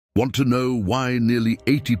Want to know why nearly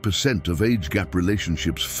 80% of age gap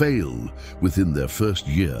relationships fail within their first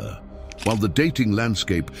year? While the dating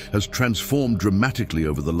landscape has transformed dramatically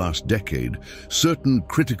over the last decade, certain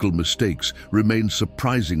critical mistakes remain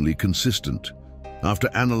surprisingly consistent. After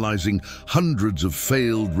analyzing hundreds of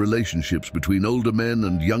failed relationships between older men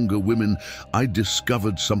and younger women, I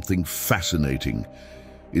discovered something fascinating.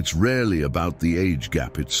 It's rarely about the age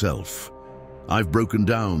gap itself. I've broken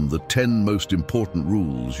down the 10 most important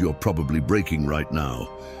rules you're probably breaking right now.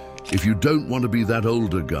 If you don't want to be that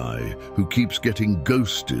older guy who keeps getting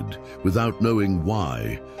ghosted without knowing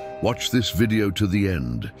why, watch this video to the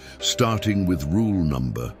end, starting with rule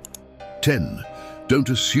number 10. Don't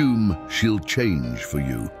assume she'll change for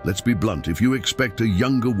you. Let's be blunt, if you expect a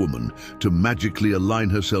younger woman to magically align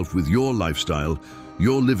herself with your lifestyle,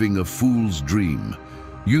 you're living a fool's dream.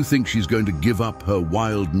 You think she's going to give up her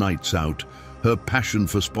wild nights out, her passion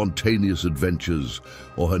for spontaneous adventures,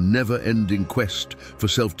 or her never-ending quest for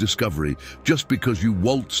self-discovery just because you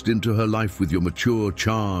waltzed into her life with your mature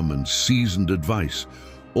charm and seasoned advice,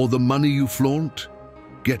 or the money you flaunt?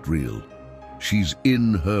 Get real. She's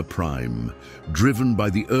in her prime, driven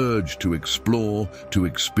by the urge to explore, to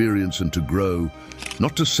experience and to grow,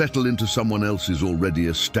 not to settle into someone else's already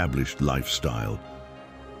established lifestyle.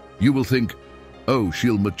 You will think, oh,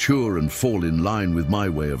 she'll mature and fall in line with my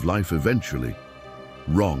way of life eventually.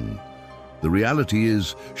 Wrong. The reality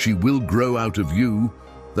is she will grow out of you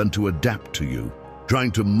than to adapt to you.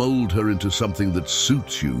 Trying to mold her into something that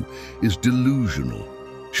suits you is delusional.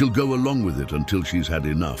 She'll go along with it until she's had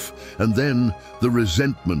enough, and then the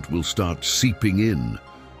resentment will start seeping in.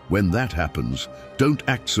 When that happens, don't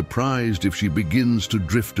act surprised if she begins to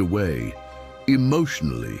drift away,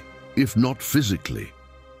 emotionally, if not physically.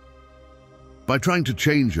 By trying to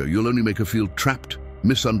change her, you'll only make her feel trapped,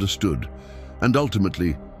 misunderstood, and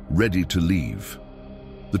ultimately ready to leave.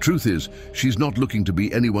 The truth is, she's not looking to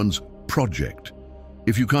be anyone's project.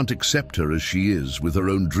 If you can't accept her as she is, with her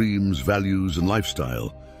own dreams, values, and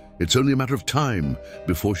lifestyle, it's only a matter of time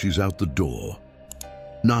before she's out the door.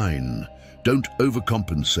 9. Don't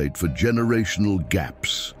overcompensate for generational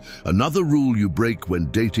gaps. Another rule you break when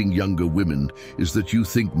dating younger women is that you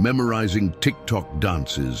think memorizing TikTok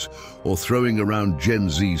dances or throwing around Gen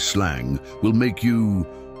Z slang will make you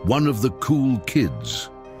one of the cool kids.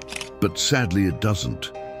 But sadly, it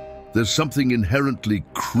doesn't. There's something inherently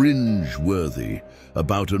cringe-worthy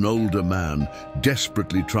about an older man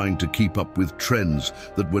desperately trying to keep up with trends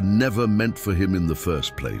that were never meant for him in the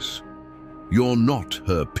first place. You're not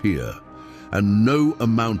her peer, and no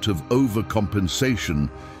amount of overcompensation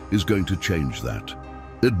is going to change that.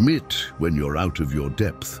 Admit when you're out of your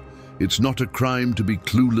depth. It's not a crime to be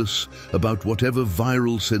clueless about whatever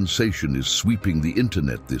viral sensation is sweeping the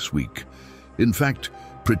internet this week. In fact,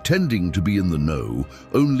 pretending to be in the know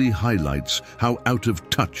only highlights how out of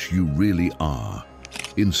touch you really are.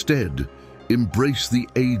 Instead, embrace the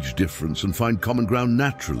age difference and find common ground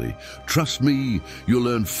naturally. Trust me, you'll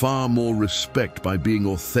earn far more respect by being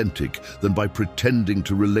authentic than by pretending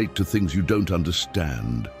to relate to things you don't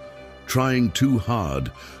understand. Trying too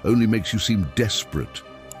hard only makes you seem desperate.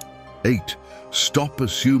 8. Stop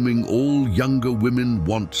assuming all younger women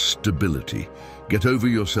want stability. Get over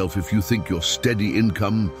yourself if you think your steady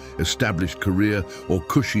income, established career, or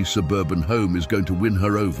cushy suburban home is going to win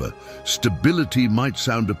her over. Stability might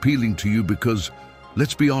sound appealing to you because,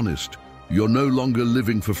 let's be honest, you're no longer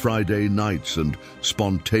living for Friday nights and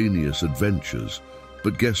spontaneous adventures.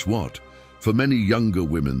 But guess what? For many younger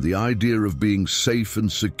women, the idea of being safe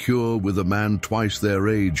and secure with a man twice their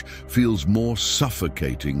age feels more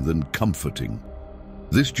suffocating than comforting.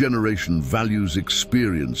 This generation values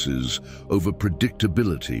experiences over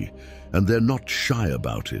predictability, and they're not shy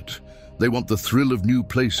about it. They want the thrill of new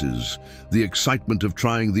places, the excitement of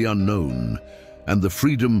trying the unknown, and the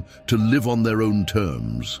freedom to live on their own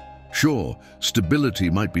terms. Sure, stability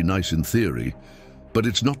might be nice in theory, but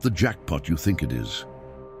it's not the jackpot you think it is.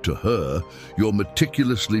 To her, your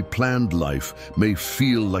meticulously planned life may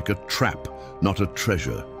feel like a trap, not a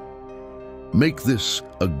treasure. Make this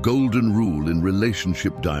a golden rule in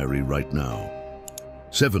relationship diary right now.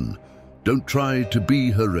 7. Don't try to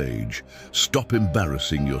be her age. Stop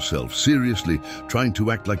embarrassing yourself. Seriously, trying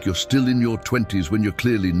to act like you're still in your 20s when you're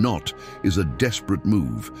clearly not is a desperate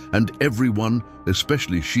move, and everyone,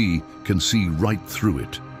 especially she, can see right through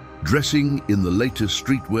it. Dressing in the latest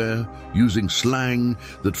streetwear, using slang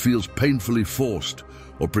that feels painfully forced,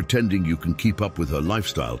 or pretending you can keep up with her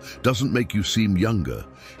lifestyle doesn't make you seem younger.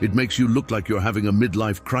 It makes you look like you're having a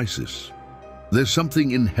midlife crisis. There's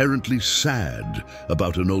something inherently sad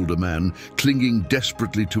about an older man clinging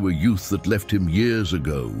desperately to a youth that left him years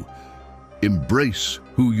ago. Embrace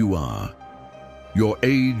who you are. Your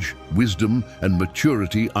age, wisdom, and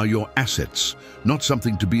maturity are your assets, not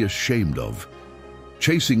something to be ashamed of.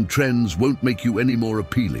 Chasing trends won't make you any more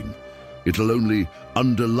appealing. It'll only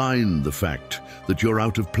underline the fact that you're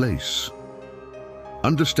out of place.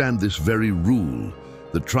 Understand this very rule,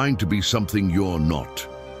 that trying to be something you're not,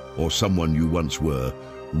 or someone you once were,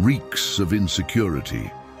 reeks of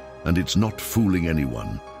insecurity, and it's not fooling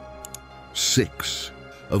anyone. 6.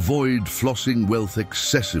 Avoid flossing wealth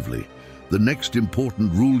excessively. The next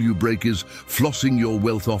important rule you break is flossing your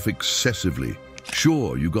wealth off excessively.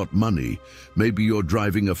 Sure, you got money. Maybe you're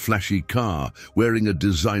driving a flashy car, wearing a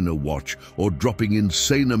designer watch, or dropping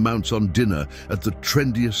insane amounts on dinner at the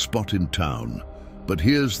trendiest spot in town. But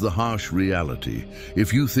here's the harsh reality.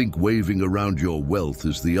 If you think waving around your wealth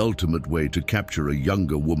is the ultimate way to capture a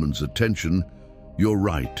younger woman's attention, you're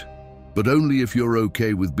right. But only if you're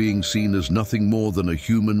okay with being seen as nothing more than a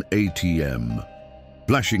human ATM.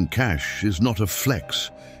 Flashing cash is not a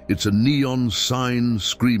flex. It's a neon sign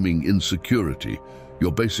screaming insecurity.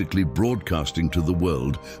 You're basically broadcasting to the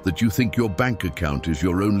world that you think your bank account is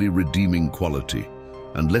your only redeeming quality.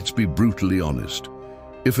 And let's be brutally honest.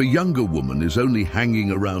 If a younger woman is only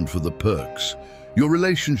hanging around for the perks, your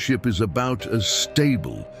relationship is about as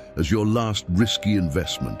stable as your last risky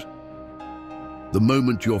investment. The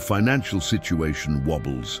moment your financial situation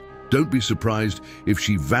wobbles, don't be surprised if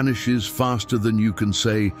she vanishes faster than you can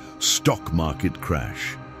say, stock market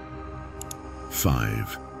crash.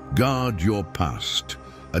 5. Guard your past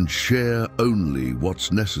and share only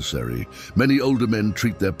what's necessary. Many older men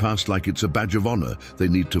treat their past like it's a badge of honor they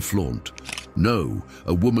need to flaunt. No,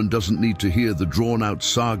 a woman doesn't need to hear the drawn-out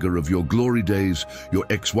saga of your glory days, your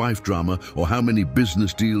ex-wife drama, or how many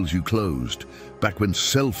business deals you closed, back when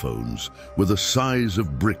cell phones were the size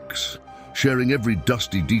of bricks. Sharing every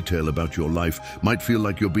dusty detail about your life might feel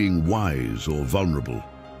like you're being wise or vulnerable.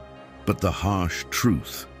 But the harsh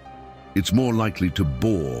truth, it's more likely to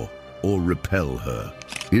bore or repel her.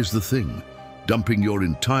 Here's the thing. Dumping your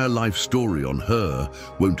entire life story on her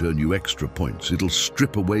won't earn you extra points. It'll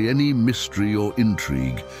strip away any mystery or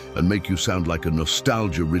intrigue and make you sound like a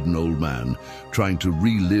nostalgia-ridden old man trying to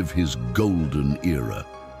relive his golden era.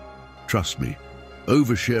 Trust me,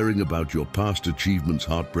 oversharing about your past achievements,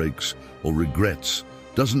 heartbreaks, or regrets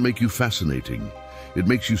doesn't make you fascinating. It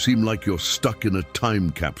makes you seem like you're stuck in a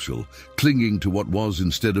time capsule, clinging to what was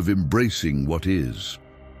instead of embracing what is.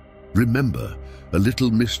 Remember, a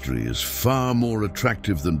little mystery is far more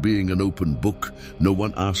attractive than being an open book no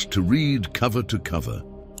one asked to read cover to cover.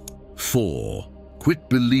 4. Quit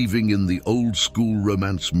believing in the old-school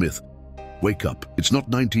romance myth. Wake up. It's not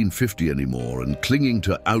 1950 anymore, and clinging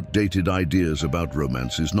to outdated ideas about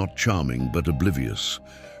romance is not charming but oblivious.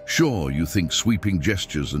 Sure, you think sweeping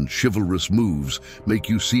gestures and chivalrous moves make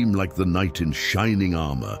you seem like the knight in shining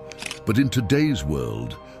armor, but in today's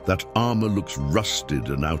world, that armor looks rusted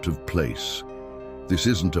and out of place. This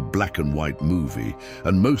isn't a black and white movie,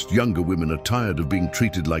 and most younger women are tired of being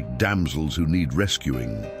treated like damsels who need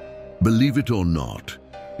rescuing. Believe it or not,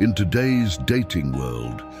 in today's dating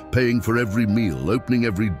world, paying for every meal, opening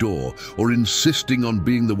every door, or insisting on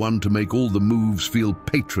being the one to make all the moves feel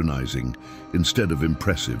patronizing instead of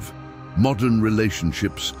impressive. Modern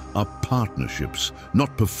relationships are partnerships,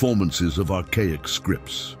 not performances of archaic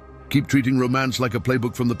scripts. Keep treating romance like a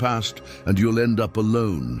playbook from the past, and you'll end up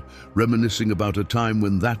alone, reminiscing about a time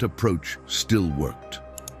when that approach still worked.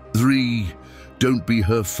 3. Don't be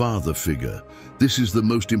her father figure. This is the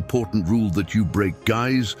most important rule that you break.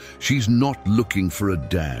 Guys, she's not looking for a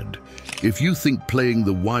dad. If you think playing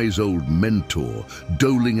the wise old mentor,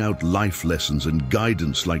 doling out life lessons and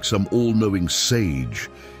guidance like some all-knowing sage,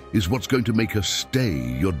 is what's going to make her stay,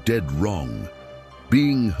 you're dead wrong.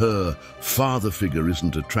 Being her father figure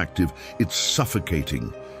isn't attractive, it's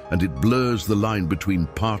suffocating, and it blurs the line between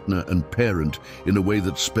partner and parent in a way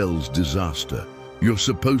that spells disaster. You're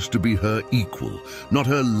supposed to be her equal, not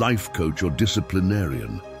her life coach or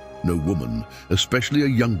disciplinarian. No woman, especially a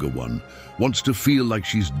younger one, wants to feel like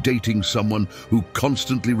she's dating someone who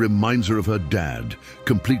constantly reminds her of her dad,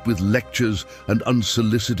 complete with lectures and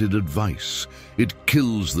unsolicited advice. It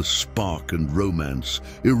kills the spark and romance,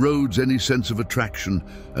 erodes any sense of attraction,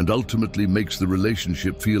 and ultimately makes the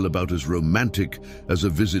relationship feel about as romantic as a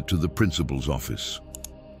visit to the principal's office.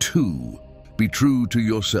 2. Be true to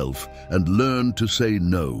yourself and learn to say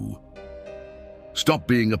no. Stop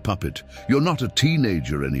being a puppet. You're not a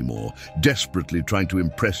teenager anymore, desperately trying to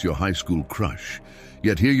impress your high school crush.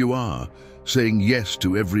 Yet here you are, saying yes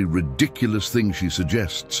to every ridiculous thing she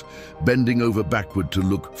suggests, bending over backward to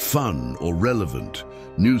look fun or relevant.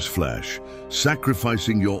 Newsflash,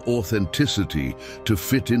 sacrificing your authenticity to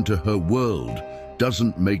fit into her world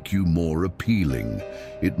doesn't make you more appealing.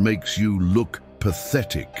 It makes you look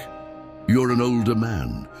pathetic. You're an older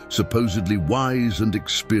man, supposedly wise and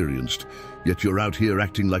experienced, yet you're out here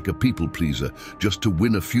acting like a people pleaser just to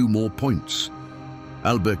win a few more points.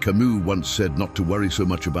 Albert Camus once said not to worry so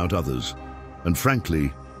much about others, and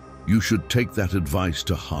frankly, you should take that advice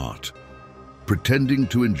to heart. Pretending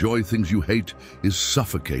to enjoy things you hate is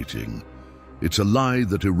suffocating. It's a lie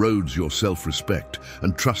that erodes your self-respect,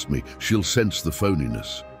 and trust me, she'll sense the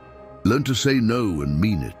phoniness. Learn to say no and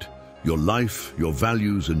mean it. Your life, your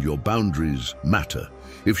values, and your boundaries matter.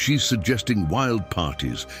 If she's suggesting wild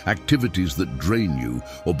parties, activities that drain you,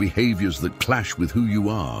 or behaviors that clash with who you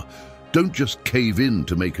are, don't just cave in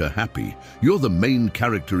to make her happy. You're the main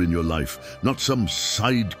character in your life, not some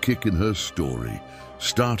sidekick in her story.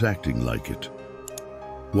 Start acting like it.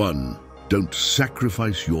 1. Don't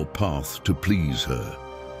sacrifice your path to please her.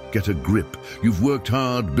 Get a grip. You've worked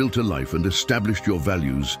hard, built a life, and established your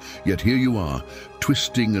values, yet here you are,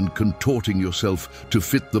 twisting and contorting yourself to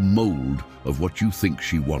fit the mold of what you think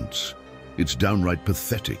she wants. It's downright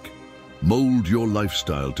pathetic. Mold your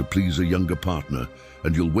lifestyle to please a younger partner,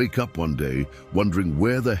 and you'll wake up one day wondering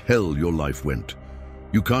where the hell your life went.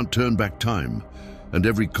 You can't turn back time, and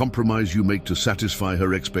every compromise you make to satisfy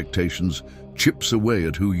her expectations chips away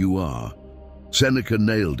at who you are. Seneca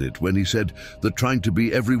nailed it when he said that trying to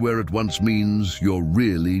be everywhere at once means you're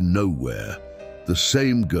really nowhere. The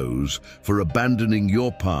same goes for abandoning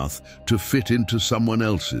your path to fit into someone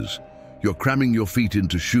else's. You're cramming your feet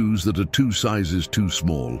into shoes that are 2 sizes too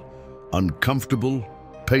small. Uncomfortable,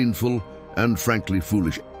 painful, and frankly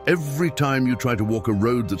foolish. Every time you try to walk a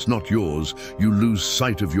road that's not yours, you lose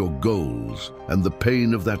sight of your goals, and the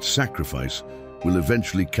pain of that sacrifice will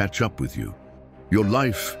eventually catch up with you. Your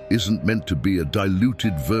life isn't meant to be a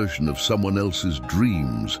diluted version of someone else's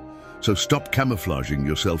dreams, so stop camouflaging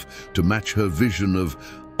yourself to match her vision of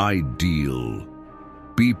ideal.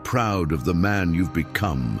 Be proud of the man you've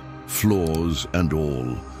become, flaws and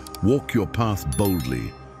all. Walk your path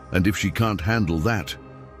boldly, and if she can't handle that,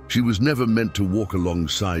 she was never meant to walk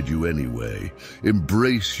alongside you anyway.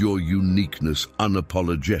 Embrace your uniqueness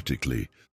unapologetically.